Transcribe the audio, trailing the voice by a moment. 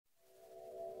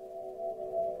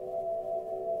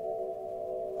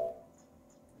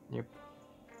Yep.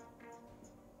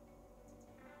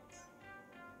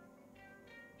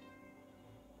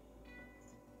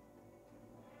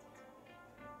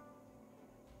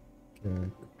 Okay.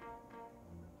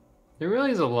 There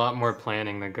really is a lot more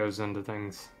planning that goes into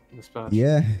things in this patch.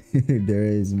 Yeah, there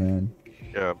is, man.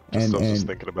 Yeah, just And I was just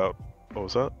thinking about, what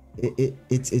was that?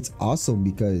 it's awesome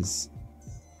because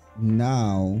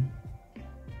now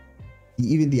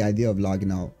even the idea of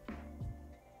logging out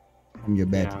from your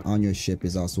bed on your ship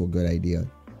is also a good idea,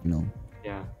 you know.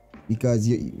 Yeah. Because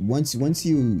once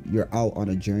you're out on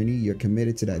a journey, you're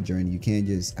committed to that journey. You can't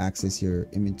just access your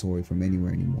inventory from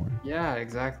anywhere anymore. Yeah,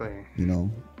 exactly. You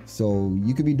know, so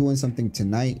you could be doing something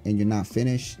tonight and you're not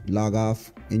finished. Log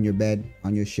off in your bed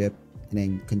on your ship, and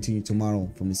then continue tomorrow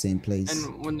from the same place.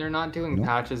 And when they're not doing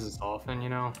patches as often, you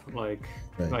know, like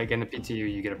in the PTU,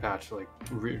 you get a patch like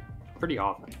pretty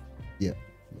often. Yeah.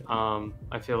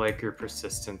 I feel like your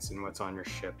persistence in what's on your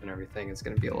ship and everything is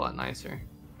going to be a lot nicer.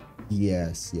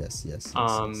 Yes.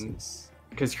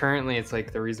 Because currently it's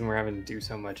like the reason we're having to do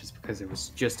so much is because it was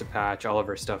just a patch. All of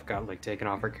our stuff got like taken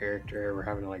off our character. We're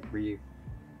having to like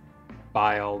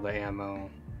buy all the ammo.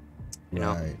 You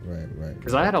know? Right.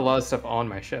 Because I had a lot of stuff on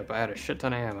my ship. I had a shit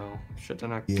ton of ammo, shit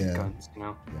ton of guns, you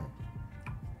know?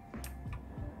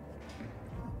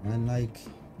 Yeah. And like,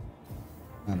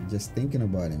 I'm just thinking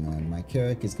about it, man. My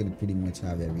character is gonna pretty much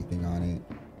have everything on it.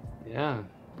 Yeah,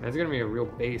 that's gonna be a real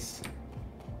base.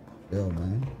 Yo,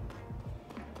 man.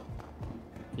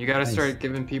 You gotta start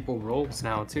giving people roles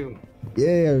now too.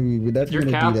 Yeah, we're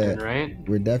definitely gonna do that. Right?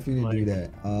 We're definitely gonna do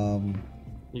that.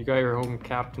 You got your home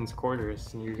captain's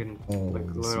quarters, and you can like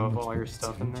load off all your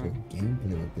stuff in there.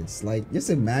 Gameplay with this, like, just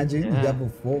imagine you have a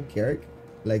full character,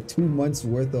 like 2 months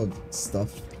worth of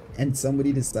stuff, and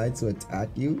somebody decides to attack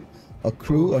you, a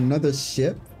crew, another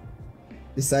ship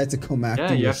decides to come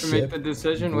after your ship. Yeah, you have to make the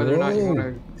decision whether or not you want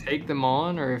to take them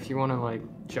on or if you want to like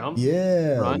jump.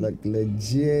 Yeah, run. like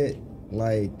legit,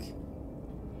 like,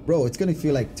 bro, it's gonna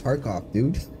feel like Tarkov,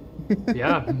 dude.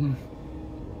 Yeah.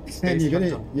 And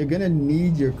you're gonna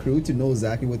need your crew to know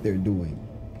exactly what they're doing,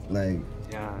 like.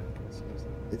 Yeah.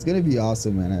 It's gonna be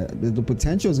awesome, man. The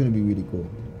potential is gonna be really cool.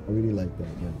 I really like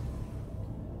that, man.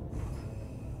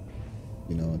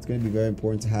 You know, it's gonna be very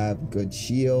important to have good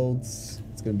shields.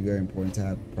 It's gonna be very important to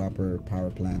have proper power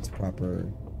plants,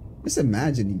 just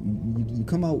imagine you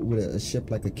come out with a ship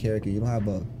like a character, you have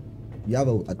a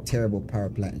terrible power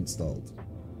plant installed.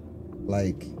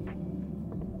 Like,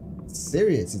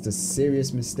 serious. It's a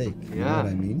serious mistake. You know what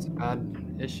I mean? It's a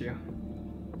bad issue.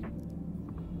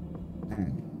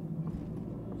 Man.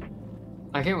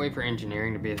 I can't wait for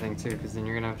engineering to be a thing too, because then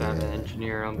you're gonna have an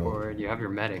engineer on board. You have your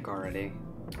medic already.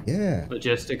 Yeah.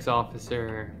 Logistics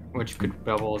officer, which could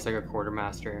double as like a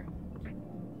quartermaster.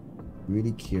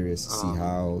 Really curious to see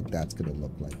how that's gonna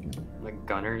look like, man. Like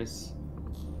gunners.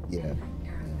 Yeah.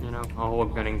 You know, a whole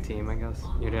gunning team, I guess.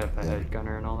 You'd have a head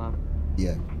gunner and all that.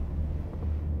 Yeah.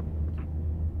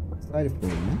 Excited for it,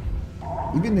 man.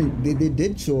 Even they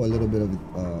did show a little bit of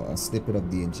a snippet of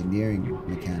the engineering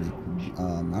mechanic.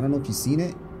 I don't know if you've seen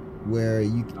it, where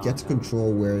you get to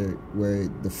control where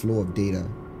the flow of data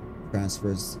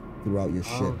transfers throughout your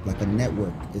ship, like a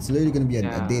network. It's literally going to be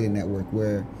a data network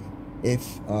where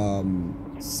if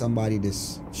somebody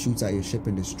just shoots at your ship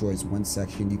and destroys one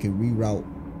section, you can reroute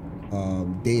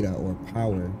data or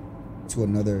power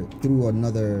to through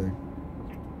another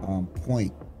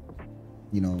point,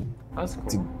 you know. That's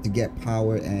cool. To get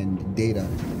power and data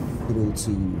through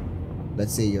to,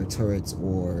 let's say, your turrets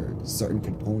or certain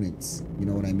components. You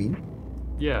know what I mean?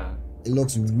 Yeah. It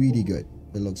looks really good.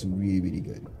 It looks really, really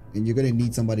good. And you're gonna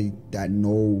need somebody that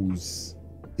knows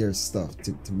their stuff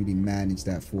to really manage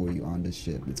that for you on the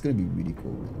ship. It's gonna be really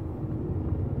cool, man.